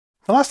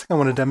The last thing I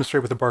want to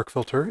demonstrate with the bark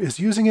filter is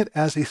using it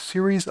as a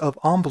series of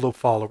envelope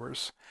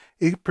followers.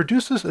 It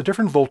produces a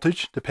different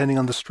voltage depending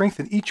on the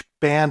strength in each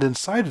band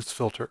inside its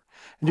filter,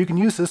 and you can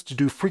use this to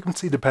do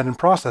frequency-dependent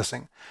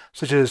processing,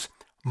 such as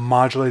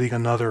modulating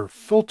another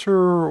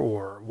filter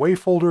or wave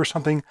folder or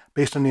something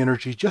based on the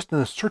energy just in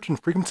a certain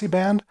frequency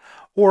band,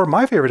 or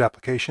my favorite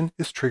application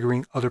is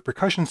triggering other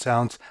percussion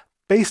sounds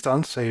based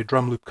on, say, a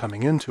drum loop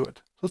coming into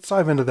it. Let's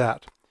dive into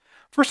that.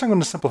 First, I'm going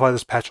to simplify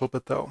this patch a little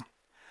bit, though.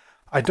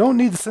 I don't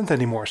need the synth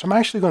anymore, so I'm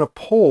actually going to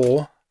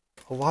pull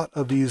a lot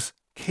of these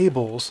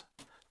cables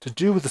to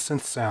do with the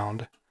synth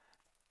sound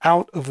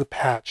out of the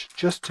patch,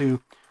 just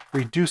to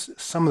reduce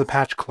some of the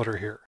patch clutter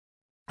here.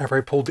 I've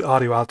already pulled the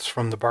audio outs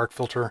from the bark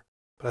filter,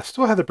 but I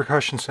still have the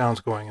percussion sounds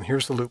going, and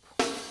here's the loop.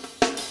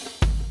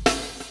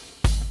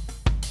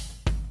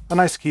 A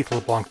nice Keith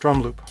LeBlanc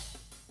drum loop.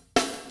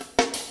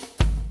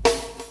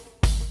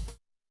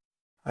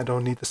 I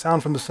don't need the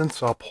sound from the synth,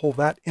 so I'll pull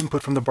that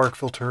input from the bark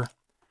filter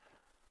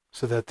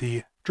so that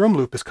the drum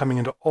loop is coming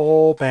into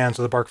all bands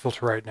of the bark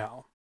filter right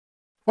now.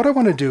 What I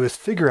want to do is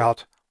figure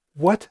out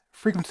what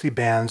frequency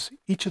bands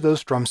each of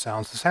those drum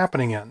sounds is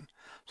happening in.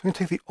 So I'm going to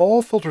take the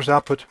all filters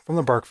output from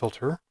the bark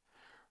filter,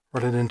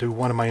 run it into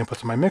one of my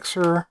inputs in my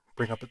mixer,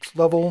 bring up its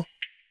level.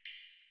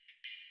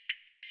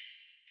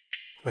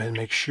 Go ahead and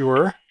make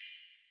sure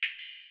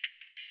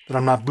that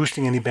I'm not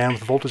boosting any band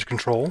with voltage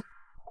control.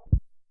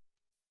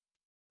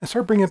 And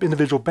start bringing up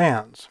individual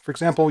bands. For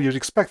example, you'd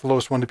expect the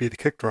lowest one to be the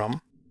kick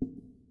drum.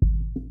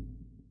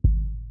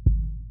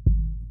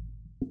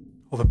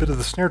 Although a bit of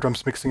the snare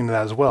drum's mixing into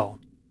that as well.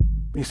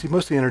 But you see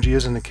most of the energy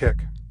is in the kick.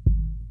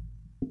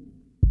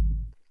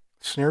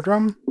 Snare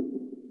drum.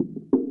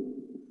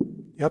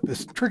 Yep,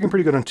 it's triggering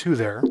pretty good on 2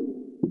 there.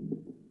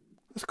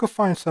 Let's go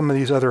find some of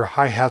these other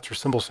hi-hats or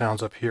cymbal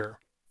sounds up here.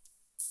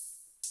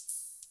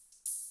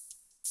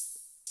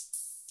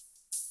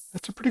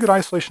 That's a pretty good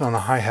isolation on the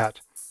hi-hat.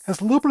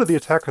 Has a little bit of the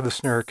attack of the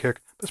snare kick,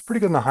 but it's pretty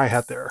good on the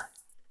hi-hat there.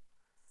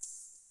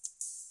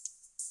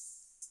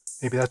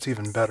 Maybe that's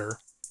even better.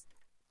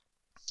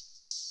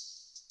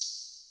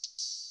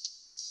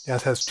 Yeah,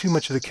 it has too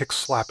much of the kick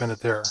slap in it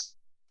there.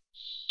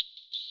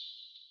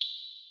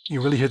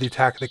 You really hear the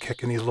attack of the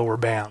kick in these lower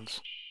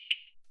bands.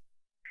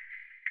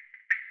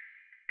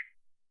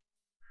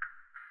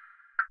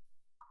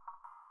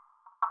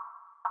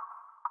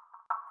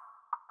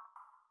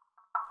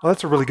 Well,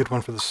 that's a really good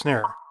one for the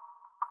snare.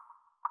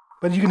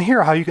 But you can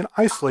hear how you can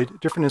isolate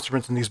different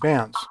instruments in these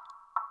bands.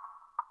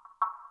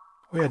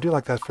 Oh yeah, I do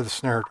like that for the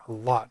snare a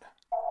lot.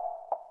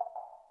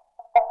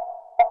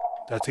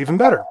 That's even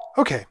better.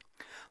 Okay,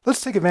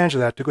 let's take advantage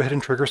of that to go ahead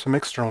and trigger some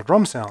external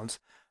drum sounds.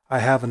 I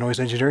have a Noise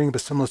Engineering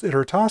Basimilus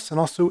Iteritas and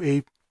also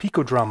a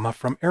Pico drum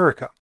from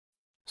Erica.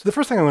 So the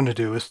first thing I'm going to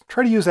do is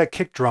try to use that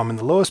kick drum in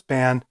the lowest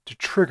band to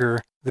trigger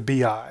the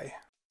BI.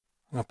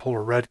 I'm going to pull a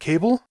red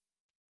cable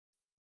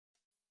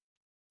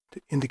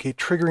to indicate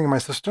triggering in my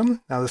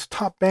system. Now this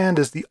top band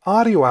is the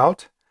audio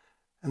out,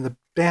 and the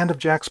band of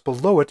jacks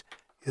below it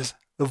is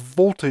the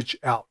voltage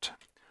out.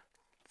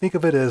 Think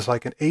of it as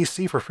like an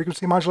AC for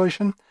frequency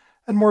modulation,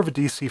 and more of a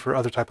DC for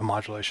other type of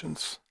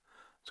modulations.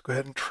 Let's go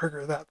ahead and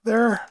trigger that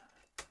there.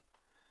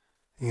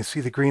 You can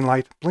see the green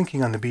light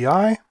blinking on the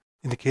BI,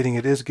 indicating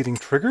it is getting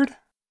triggered.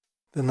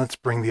 Then let's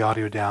bring the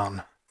audio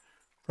down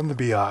from the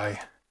BI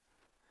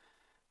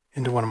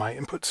into one of my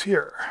inputs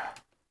here.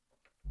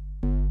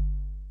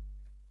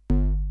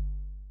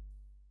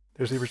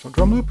 There's the original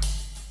drum loop.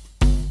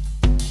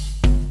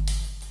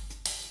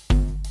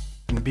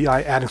 And the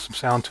BI adding some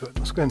sound to it.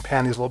 Let's go ahead and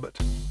pan these a little bit.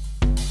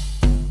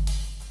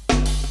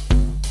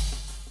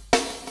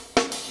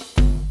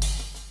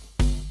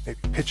 Maybe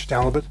pitch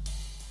down a little bit.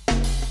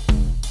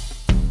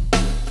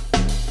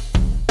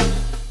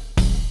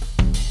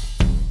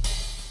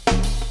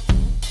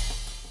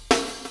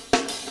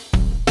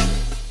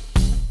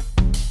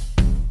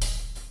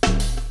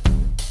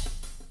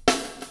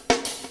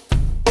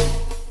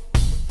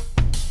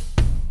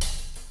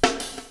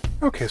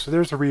 Okay, so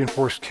there's a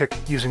reinforced kick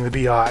using the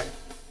BI.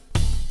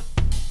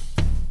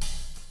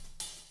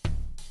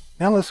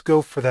 Now let's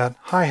go for that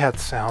hi-hat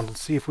sound and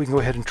see if we can go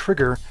ahead and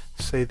trigger,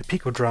 say, the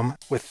Pico drum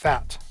with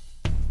that.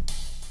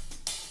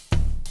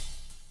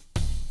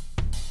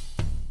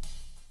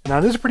 Now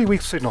it is a pretty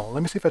weak signal.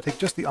 Let me see if I take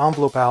just the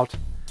envelope out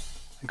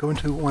and go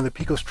into one of the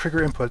Pico's trigger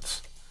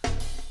inputs.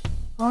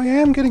 Oh, I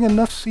am getting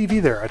enough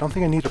CV there. I don't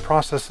think I need to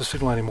process the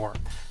signal anymore.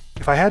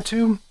 If I had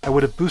to, I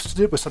would have boosted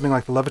it with something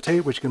like the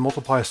Levitate, which can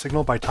multiply a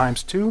signal by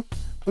 ×2.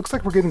 Looks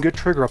like we're getting good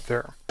trigger up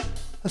there.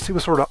 Let's see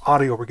what sort of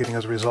audio we're getting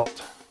as a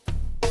result.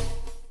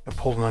 I'll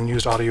pull an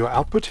unused audio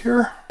output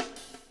here.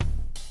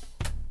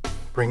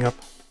 Bring up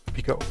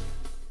Pico.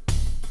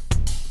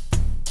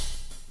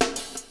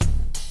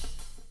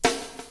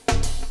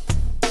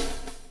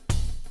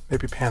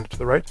 Maybe pan it to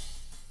the right.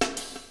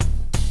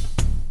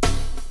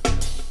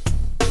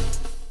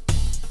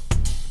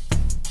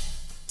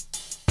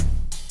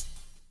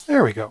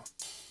 There we go.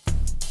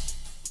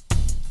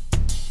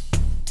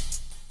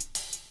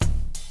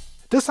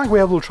 It does sound like we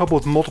have a little trouble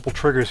with multiple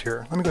triggers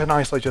here. Let me go ahead and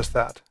isolate just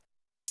that.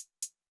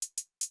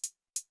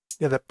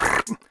 Yeah,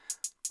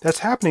 that's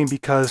happening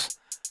because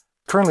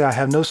currently I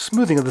have no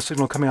smoothing of the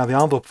signal coming out of the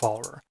envelope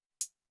follower.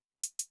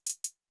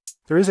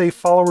 There is a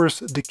follower's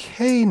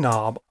decay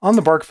knob on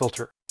the bark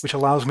filter, which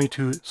allows me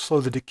to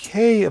slow the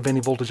decay of any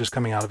voltages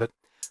coming out of it,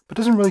 but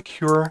doesn't really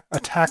cure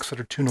attacks that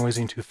are too noisy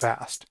and too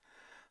fast.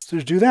 So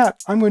to do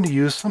that, I'm going to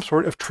use some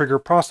sort of trigger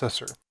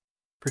processor.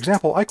 For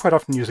example, I quite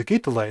often use a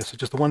gate delay,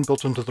 such as the one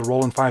built into the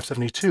Roland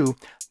 572,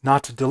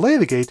 not to delay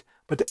the gate,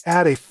 but to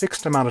add a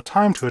fixed amount of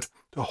time to it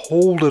to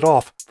hold it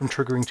off from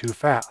triggering too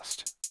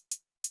fast.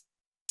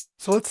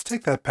 So let's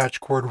take that patch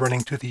cord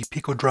running to the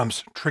Pico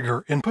Drums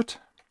trigger input,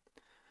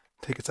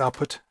 take its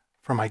output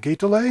from my gate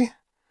delay,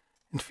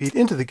 and feed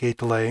into the gate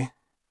delay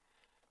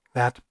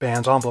that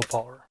band's envelope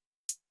follower.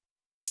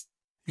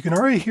 You can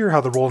already hear how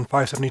the Roland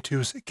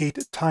 572's gate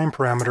time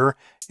parameter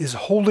is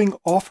holding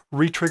off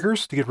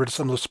retriggers to get rid of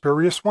some of those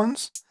spurious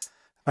ones.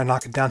 If I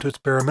knock it down to its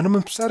bare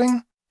minimum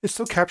setting, it's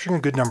still capturing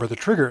a good number of the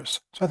triggers,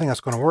 so I think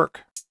that's going to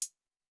work.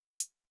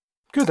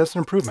 Good, that's an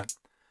improvement.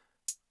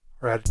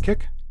 Our added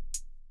kick,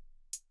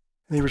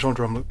 and the original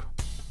drum loop.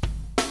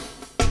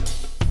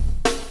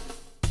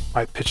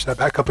 Might pitch that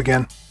back up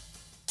again.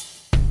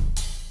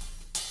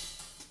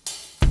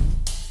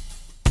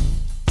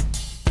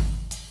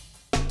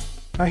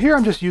 Now here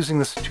I'm just using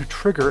this to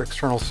trigger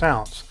external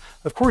sounds.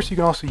 Of course, you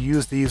can also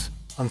use these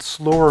on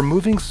slower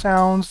moving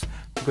sounds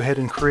to go ahead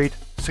and create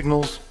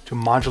signals to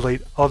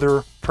modulate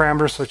other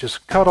parameters such as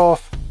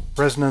cutoff,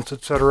 resonance,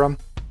 etc.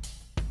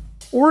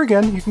 Or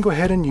again, you can go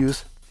ahead and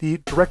use the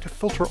direct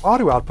filter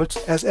audio outputs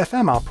as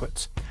FM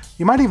outputs.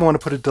 You might even want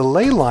to put a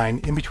delay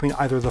line in between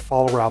either the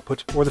follower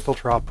output or the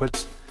filter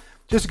outputs,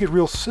 just to get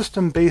real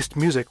system-based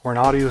music where an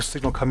audio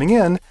signal coming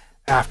in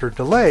after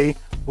delay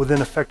will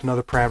then affect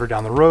another parameter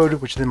down the road,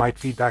 which then might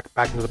feed back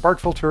into the bark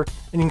filter,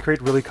 and you can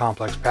create really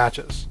complex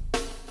patches.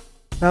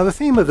 Now the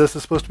theme of this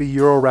is supposed to be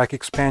Eurorack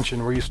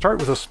expansion, where you start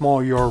with a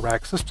small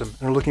Eurorack system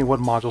and are looking at what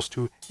modules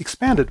to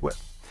expand it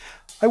with.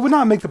 I would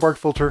not make the bark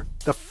filter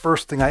the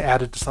first thing I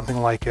added to something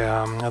like the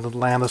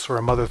LMS or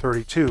a Mother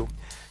 32,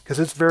 because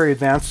it's very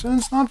advanced and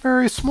it's not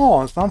very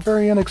small, it's not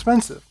very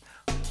inexpensive.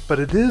 But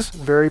it is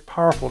very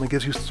powerful and it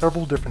gives you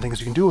several different things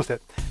you can do with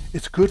it.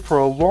 It's good for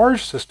a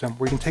large system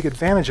where you can take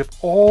advantage of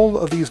all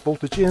of these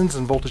voltage ins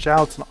and voltage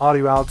outs and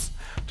audio outs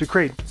to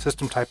create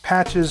system type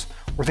patches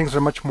or things that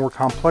are much more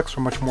complex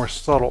or much more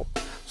subtle.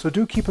 So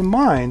do keep in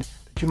mind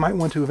that you might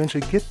want to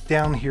eventually get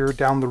down here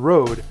down the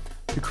road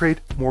to create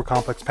more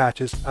complex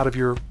patches out of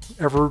your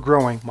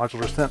ever-growing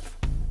modular synth.